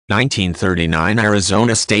1939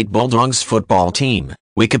 Arizona State Bulldogs football team,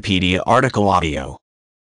 Wikipedia article audio.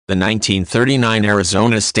 The 1939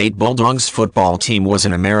 Arizona State Bulldogs football team was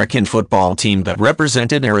an American football team that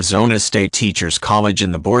represented Arizona State Teachers College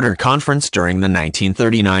in the Border Conference during the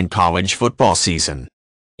 1939 college football season.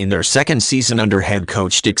 In their second season under head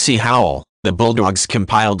coach Dixie Howell, the Bulldogs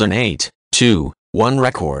compiled an 8-2-1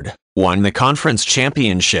 record, won the conference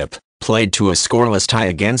championship, played to a scoreless tie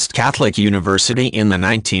against Catholic University in the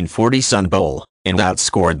 1940 Sun Bowl, and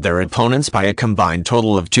outscored their opponents by a combined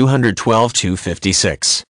total of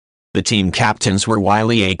 212-56. The team captains were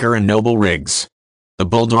Wiley Aker and Noble Riggs. The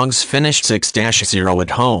Bulldogs finished 6-0 at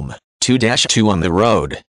home, 2-2 on the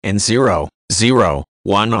road, and 0-1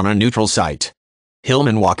 on a neutral site.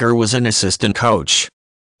 Hillman Walker was an assistant coach.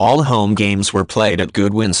 All home games were played at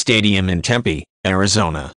Goodwin Stadium in Tempe,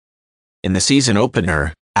 Arizona. In the season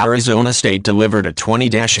opener, Arizona State delivered a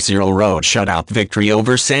 20-0 road shutout victory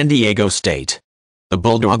over San Diego State. The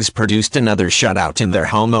Bulldogs produced another shutout in their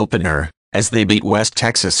home opener, as they beat West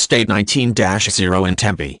Texas State 19-0 in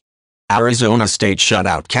Tempe. Arizona State shut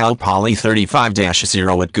out Cal Poly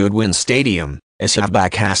 35-0 at Goodwin Stadium, as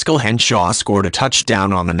halfback Haskell Henshaw scored a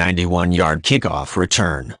touchdown on the 91-yard kickoff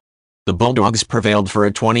return. The Bulldogs prevailed for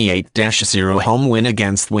a 28-0 home win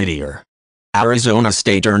against Whittier. Arizona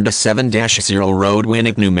State earned a 7-0 road win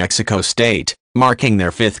at New Mexico State, marking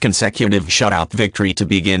their fifth consecutive shutout victory to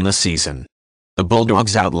begin the season. The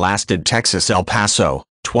Bulldogs outlasted Texas El Paso,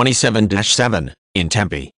 27-7, in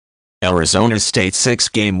Tempe. Arizona State's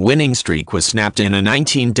six-game winning streak was snapped in a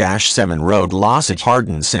 19-7 road loss at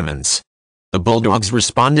Hardin-Simmons. The Bulldogs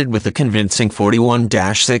responded with a convincing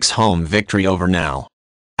 41-6 home victory over Now.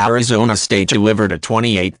 Arizona State delivered a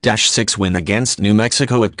 28-6 win against New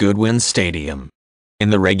Mexico at Goodwin Stadium. In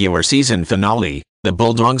the regular season finale, the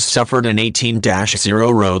Bulldogs suffered an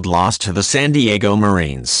 18-0 road loss to the San Diego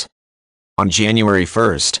Marines. On January 1,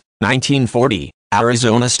 1940,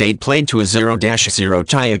 Arizona State played to a 0-0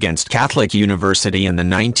 tie against Catholic University in the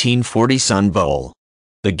 1940 Sun Bowl.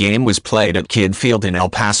 The game was played at Kidd Field in El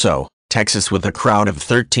Paso, Texas, with a crowd of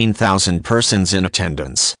 13,000 persons in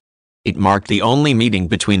attendance. It marked the only meeting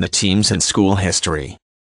between the teams in school history.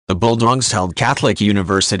 The Bulldogs held Catholic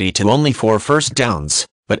University to only 4 first downs,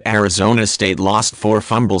 but Arizona State lost 4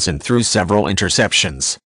 fumbles and threw several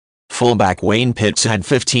interceptions. Fullback Wayne Pitts had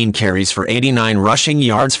 15 carries for 89 rushing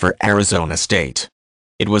yards for Arizona State.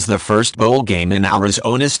 It was the first bowl game in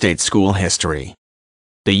Arizona State school history.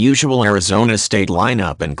 The usual Arizona State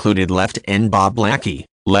lineup included left end Bob Lackey,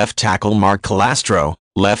 left tackle Mark Calastro,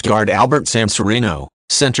 left guard Albert Samsorino,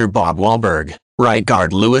 center Bob Wahlberg, right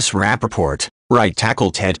guard Louis Rappaport, right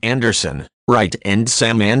tackle Ted Anderson, right end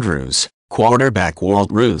Sam Andrews, quarterback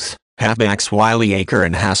Walt Ruth, halfbacks Wiley Aker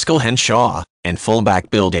and Haskell Henshaw, and fullback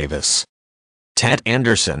Bill Davis. Ted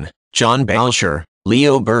Anderson, John Balsher,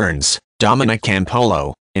 Leo Burns, Dominic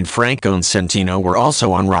Campolo, and Frank Onsentino were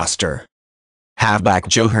also on roster. Halfback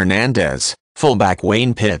Joe Hernandez, fullback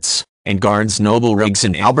Wayne Pitts, and guards Noble Riggs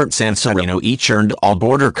and Albert Samsorino each earned all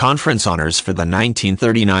Border Conference honors for the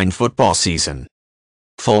 1939 football season.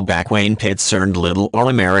 Fullback Wayne Pitts earned Little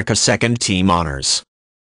All-America second-team honors.